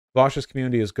Vaush's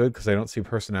community is good because I don't see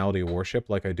personality worship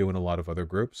like I do in a lot of other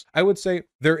groups. I would say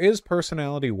there is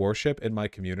personality worship in my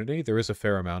community. There is a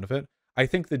fair amount of it. I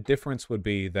think the difference would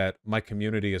be that my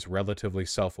community is relatively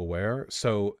self-aware,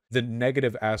 so the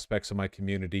negative aspects of my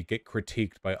community get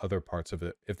critiqued by other parts of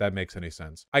it, if that makes any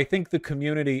sense. I think the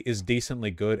community is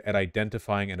decently good at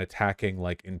identifying and attacking,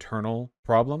 like, internal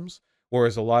problems,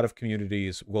 whereas a lot of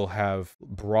communities will have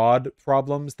broad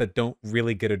problems that don't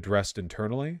really get addressed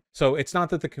internally. So it's not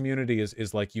that the community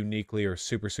is like uniquely or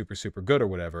super, super, super good or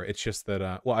whatever. It's just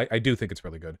that, well, I do think it's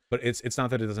really good, but it's not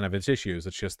that it doesn't have its issues.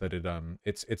 It's just that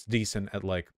it's decent at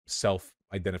like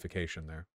self-identification there.